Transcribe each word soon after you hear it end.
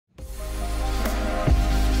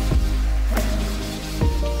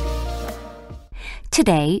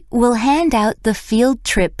Today, we'll hand out the field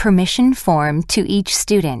trip permission form to each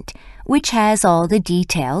student, which has all the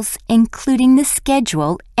details, including the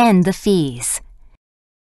schedule and the fees.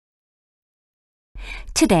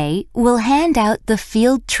 Today, we'll hand out the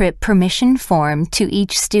field trip permission form to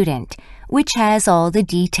each student, which has all the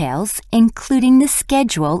details, including the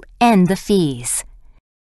schedule and the fees.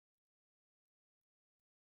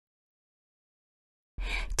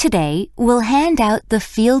 Today, we'll hand out the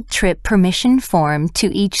field trip permission form to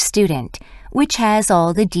each student, which has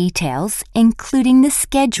all the details, including the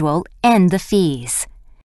schedule and the fees.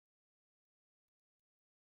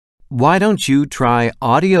 Why don't you try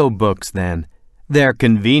audiobooks then? They're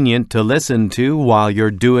convenient to listen to while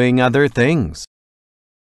you're doing other things.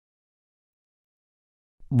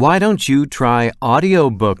 Why don't you try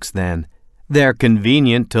audiobooks then? They're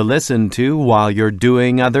convenient to listen to while you're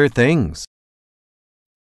doing other things.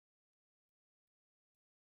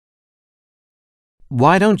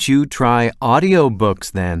 Why don't you try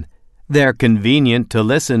audiobooks then? They're convenient to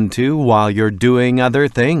listen to while you're doing other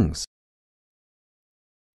things.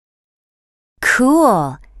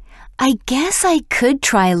 Cool! I guess I could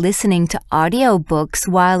try listening to audiobooks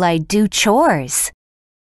while I do chores.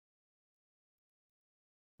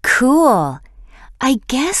 Cool! I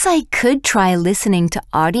guess I could try listening to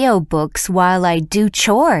audiobooks while I do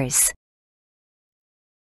chores.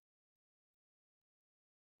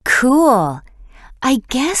 Cool! I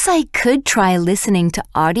guess I could try listening to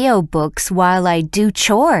audiobooks while I do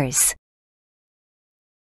chores.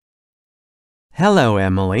 Hello,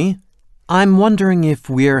 Emily. I'm wondering if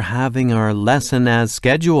we're having our lesson as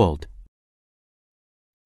scheduled.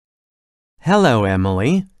 Hello,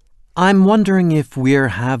 Emily. I'm wondering if we're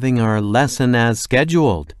having our lesson as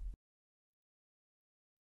scheduled.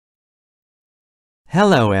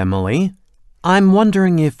 Hello, Emily. I'm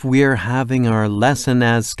wondering if we're having our lesson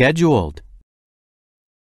as scheduled.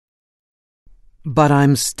 But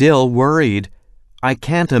I'm still worried. I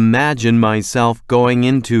can't imagine myself going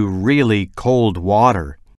into really cold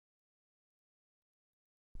water.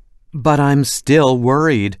 But I'm still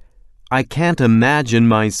worried. I can't imagine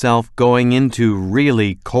myself going into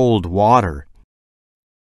really cold water.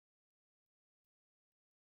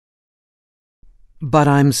 But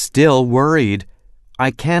I'm still worried. I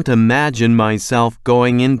can't imagine myself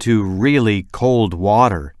going into really cold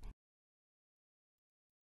water.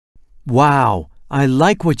 Wow, I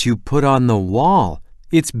like what you put on the wall.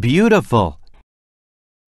 It's beautiful.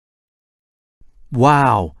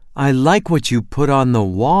 Wow, I like what you put on the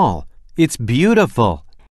wall. It's beautiful.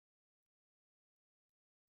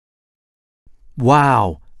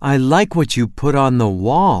 Wow, I like what you put on the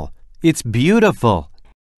wall. It's beautiful.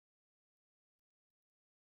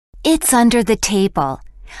 It's under the table.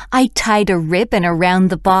 I tied a ribbon around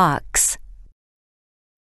the box.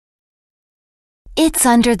 It's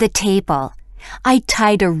under the table. I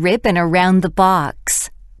tied a ribbon around the box.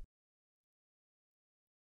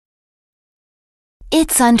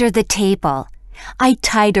 It's under the table. I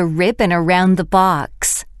tied a ribbon around the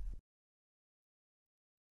box.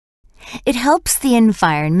 It helps the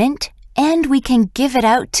environment, and we can give it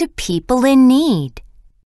out to people in need.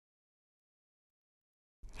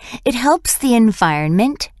 It helps the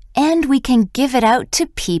environment, and we can give it out to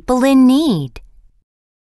people in need.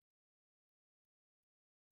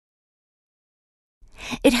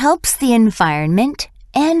 It helps the environment,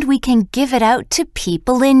 and we can give it out to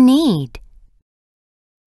people in need.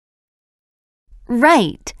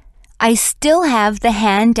 Right. I still have the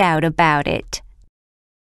handout about it.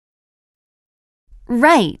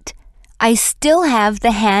 Right. I still have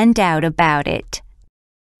the handout about it.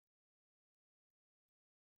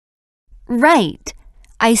 Right.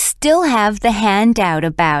 I still have the handout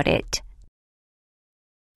about it.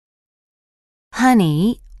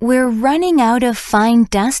 Honey, we're running out of fine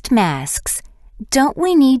dust masks. Don't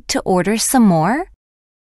we need to order some more?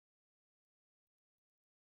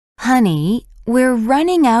 Honey, we're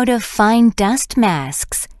running out of fine dust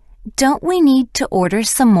masks. Don't we need to order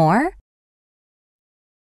some more?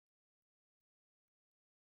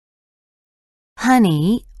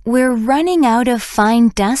 Honey, we're running out of fine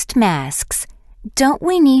dust masks. Don't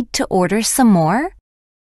we need to order some more?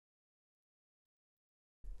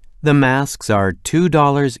 The masks are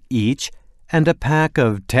 $2 each, and a pack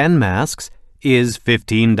of 10 masks is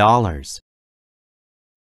 $15.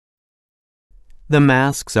 The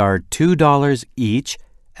masks are $2 each,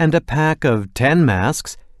 and a pack of 10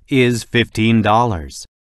 masks is $15.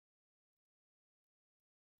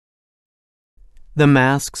 The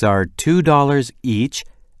masks are $2 each,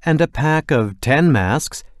 and a pack of 10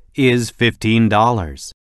 masks is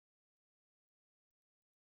 $15.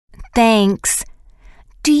 Thanks.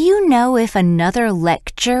 Do you know if another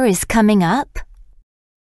lecture is coming up?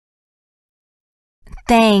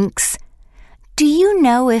 Thanks. Do you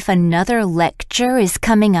know if another lecture is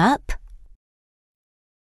coming up?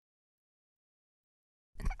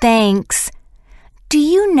 Thanks. Do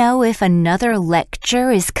you know if another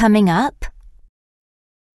lecture is coming up?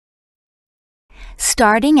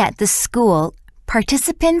 Starting at the school,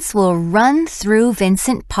 participants will run through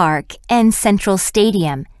Vincent Park and Central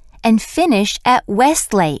Stadium and finish at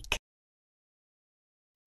Westlake.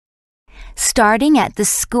 Starting at the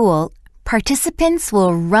school, participants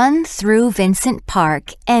will run through Vincent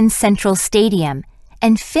Park and Central Stadium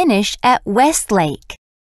and finish at Westlake.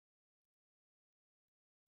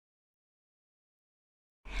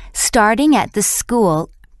 Starting at the school,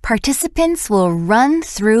 participants will run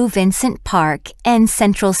through Vincent Park and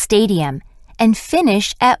Central Stadium and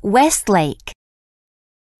finish at Westlake.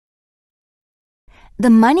 The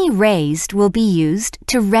money raised will be used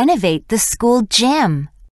to renovate the school gym.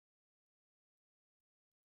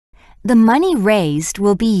 The money raised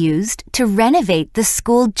will be used to renovate the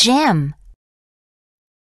school gym.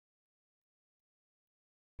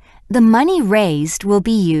 The money raised will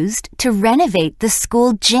be used to renovate the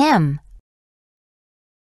school gym.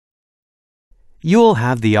 You'll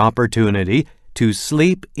have the opportunity to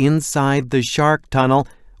sleep inside the shark tunnel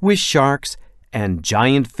with sharks and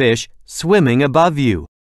giant fish swimming above you.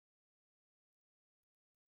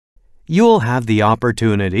 You'll have the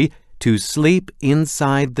opportunity to sleep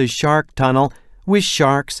inside the shark tunnel with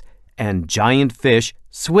sharks and giant fish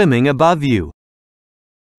swimming above you.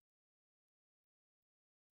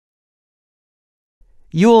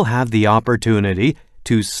 You'll have the opportunity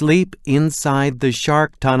to sleep inside the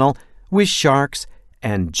shark tunnel with sharks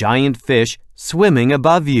and giant fish swimming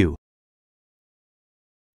above you.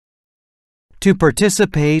 To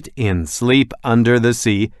participate in Sleep Under the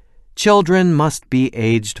Sea, children must be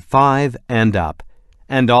aged 5 and up,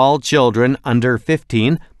 and all children under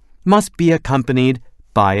 15 must be accompanied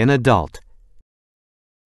by an adult.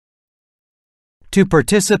 To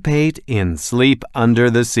participate in Sleep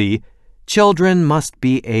Under the Sea, children must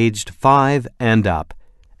be aged 5 and up,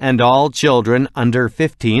 and all children under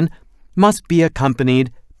 15 must be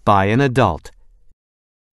accompanied by an adult.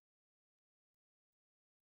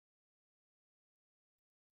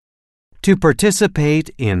 To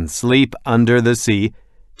participate in Sleep Under the Sea,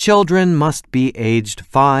 children must be aged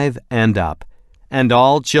 5 and up, and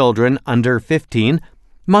all children under 15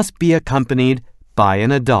 must be accompanied by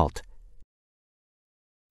an adult.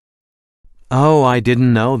 Oh, I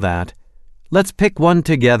didn't know that. Let's pick one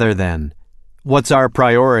together then. What's our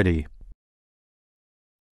priority?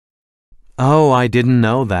 Oh, I didn't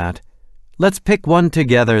know that. Let's pick one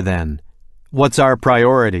together then. What's our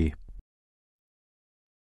priority?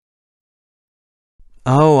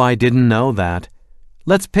 Oh, I didn't know that.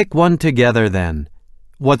 Let's pick one together then.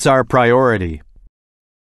 What's our priority?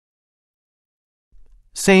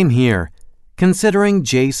 Same here. Considering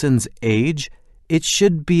Jason's age, it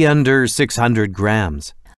should be under 600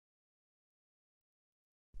 grams.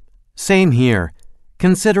 Same here.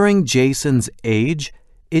 Considering Jason's age,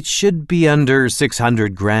 it should be under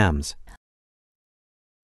 600 grams.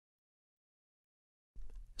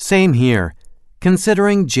 Same here.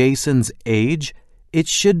 Considering Jason's age, it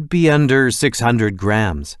should be under 600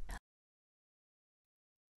 grams.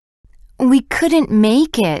 We couldn't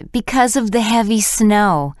make it because of the heavy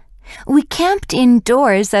snow. We camped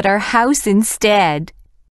indoors at our house instead.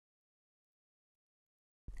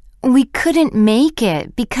 We couldn't make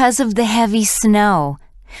it because of the heavy snow.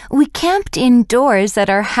 We camped indoors at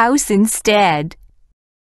our house instead.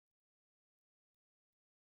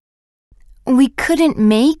 We couldn't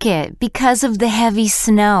make it because of the heavy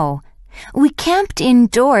snow. We camped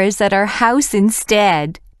indoors at our house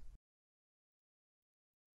instead.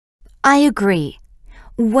 I agree.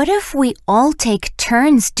 What if we all take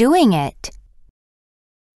turns doing it?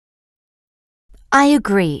 I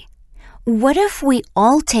agree. What if we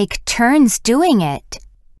all take turns doing it?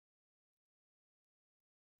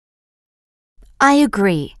 I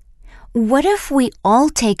agree. What if we all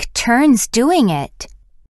take turns doing it?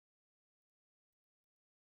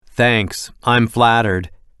 Thanks, I'm flattered.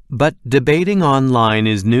 But debating online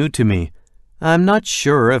is new to me. I'm not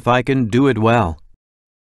sure if I can do it well.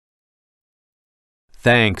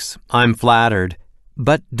 Thanks, I'm flattered.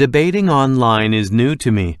 But debating online is new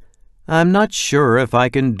to me. I'm not sure if I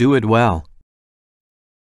can do it well.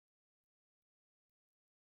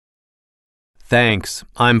 Thanks,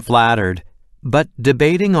 I'm flattered. But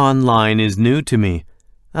debating online is new to me.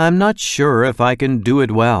 I'm not sure if I can do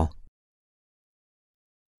it well.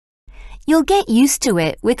 You'll get used to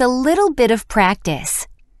it with a little bit of practice.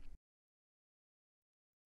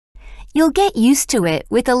 You'll get used to it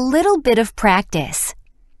with a little bit of practice.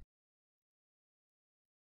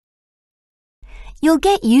 You'll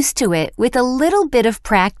get used to it with a little bit of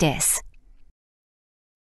practice.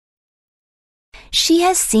 She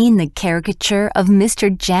has seen the caricature of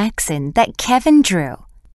Mr. Jackson that Kevin drew.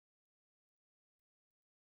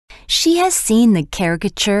 She has seen the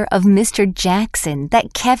caricature of Mr. Jackson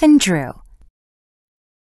that Kevin drew.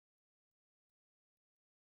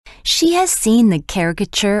 She has seen the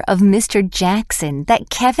caricature of Mr. Jackson that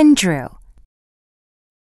Kevin drew.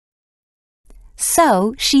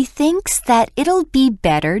 So she thinks that it'll be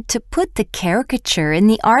better to put the caricature in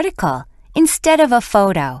the article instead of a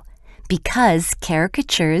photo, because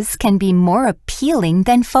caricatures can be more appealing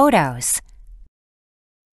than photos.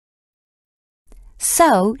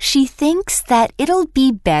 So she thinks that it'll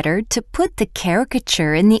be better to put the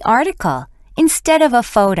caricature in the article instead of a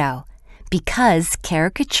photo, because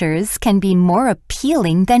caricatures can be more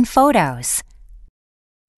appealing than photos.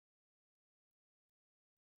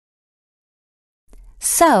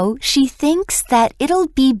 So she thinks that it'll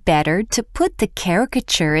be better to put the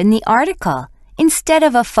caricature in the article instead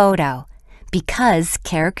of a photo, because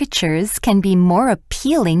caricatures can be more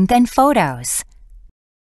appealing than photos.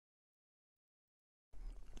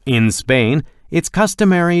 In Spain, it's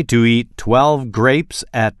customary to eat 12 grapes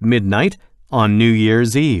at midnight on New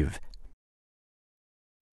Year's Eve.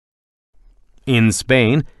 In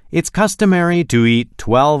Spain, it's customary to eat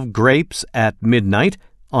 12 grapes at midnight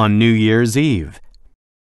on New Year's Eve.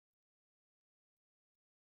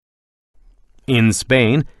 In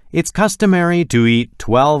Spain, it's customary to eat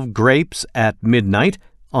 12 grapes at midnight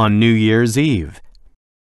on New Year's Eve.